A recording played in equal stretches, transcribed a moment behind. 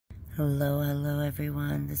Hello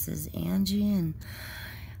everyone. This is Angie, and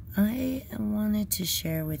I wanted to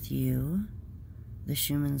share with you the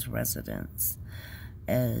Schumann's residence,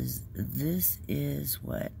 as this is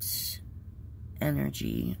what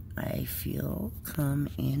energy I feel come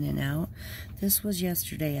in and out. This was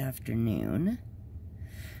yesterday afternoon,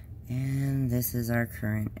 and this is our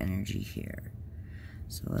current energy here.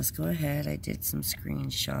 So let's go ahead. I did some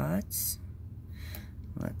screenshots.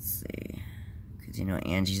 Let's see. Because, you know,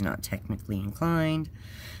 Angie's not technically inclined.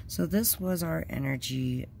 So this was our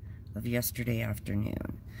energy of yesterday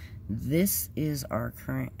afternoon. This is our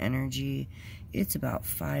current energy. It's about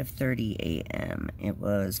 5:30 a.m. It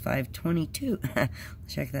was 5:22.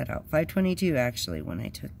 Check that out. 5:22 actually when I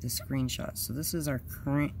took the screenshot. So this is our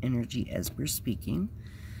current energy as we're speaking.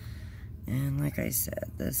 And like I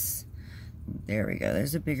said, there we go.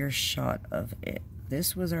 There's a bigger shot of it.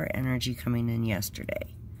 This was our energy coming in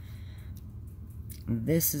yesterday.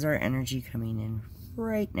 This is our energy coming in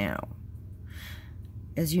right now.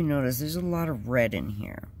 As you notice, there's a lot of red in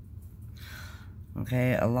here.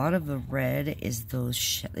 Okay, a lot of the red is the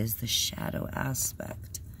shadow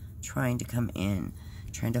aspect trying to come in,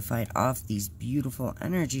 trying to fight off these beautiful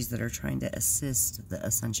energies that are trying to assist the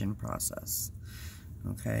ascension process.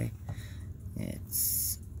 Okay,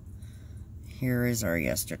 here is our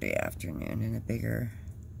yesterday afternoon in a bigger,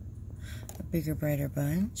 brighter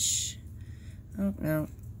bunch. Oh, no,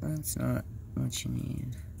 that's not what you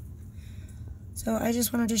need. So I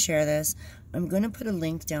just wanted to share this. I'm going to put a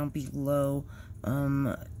link down below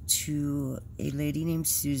to a lady named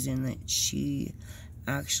Susan that she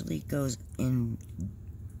actually goes in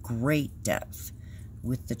great depth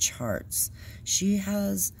with the charts. She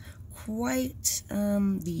has quite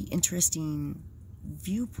the interesting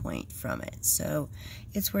viewpoint from it. So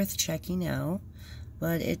it's worth checking out.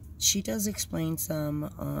 But she does explain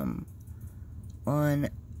some on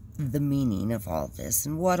the meaning of all this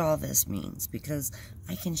and what all this means, because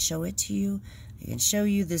I can show it to you. I can show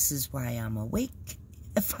you this is why I'm awake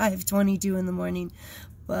at 5:22 in the morning,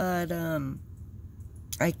 but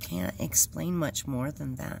I can't explain much more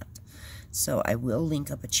than that. So I will link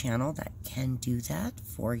up a channel that can do that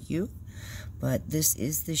for you. But this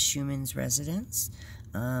is the Schumann's residence.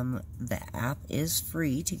 The app is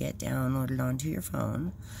free to get downloaded onto your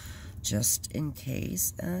phone, just in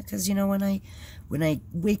case, because you know, when I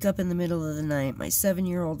wake up in the middle of the night, my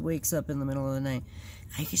 7-year-old wakes up in the middle of the night,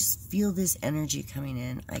 I can just feel this energy coming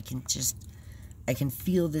in. I can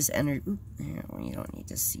feel this energy. Oop, you don't need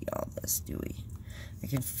to see all this, do we? I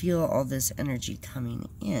can feel all this energy coming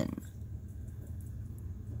in,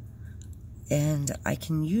 and I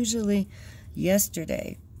can usually,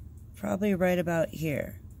 yesterday, probably right about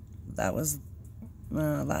here, that was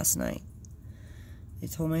last night, I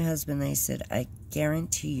told my husband, I said, I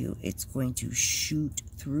guarantee you it's going to shoot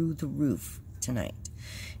through the roof tonight.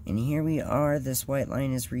 And here we are. This white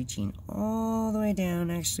line is reaching all the way down.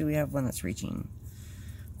 Actually, we have one that's reaching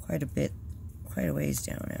quite a ways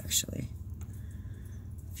down, actually.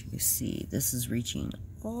 If you see, this is reaching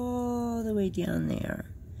all the way down there.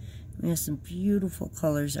 We have some beautiful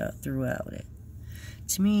colors out throughout it.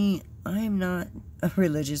 To me, I am not a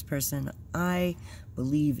religious person. I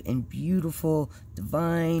believe in beautiful,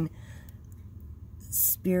 divine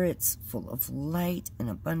spirits full of light and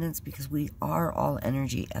abundance, because we are all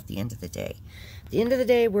energy at the end of the day. At the end of the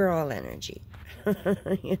day, we're all energy.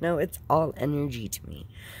 You know, it's all energy to me.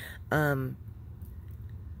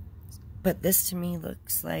 But this to me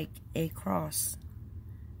looks like a cross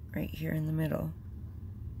right here in the middle.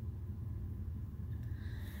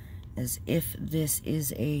 As if this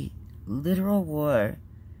is a literal war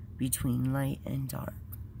between light and dark.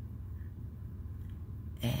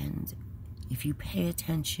 And if you pay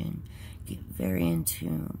attention, get very in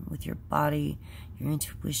tune with your body, your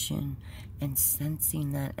intuition, and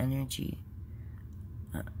sensing that energy,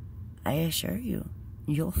 I assure you,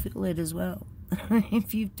 you'll feel it as well.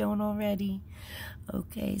 If you don't already.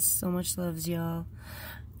 Okay, so much loves, y'all.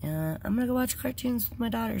 I'm gonna go watch cartoons with my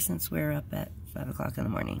daughter since we're up at 5 o'clock in the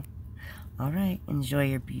morning. All right, enjoy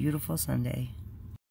your beautiful Sunday.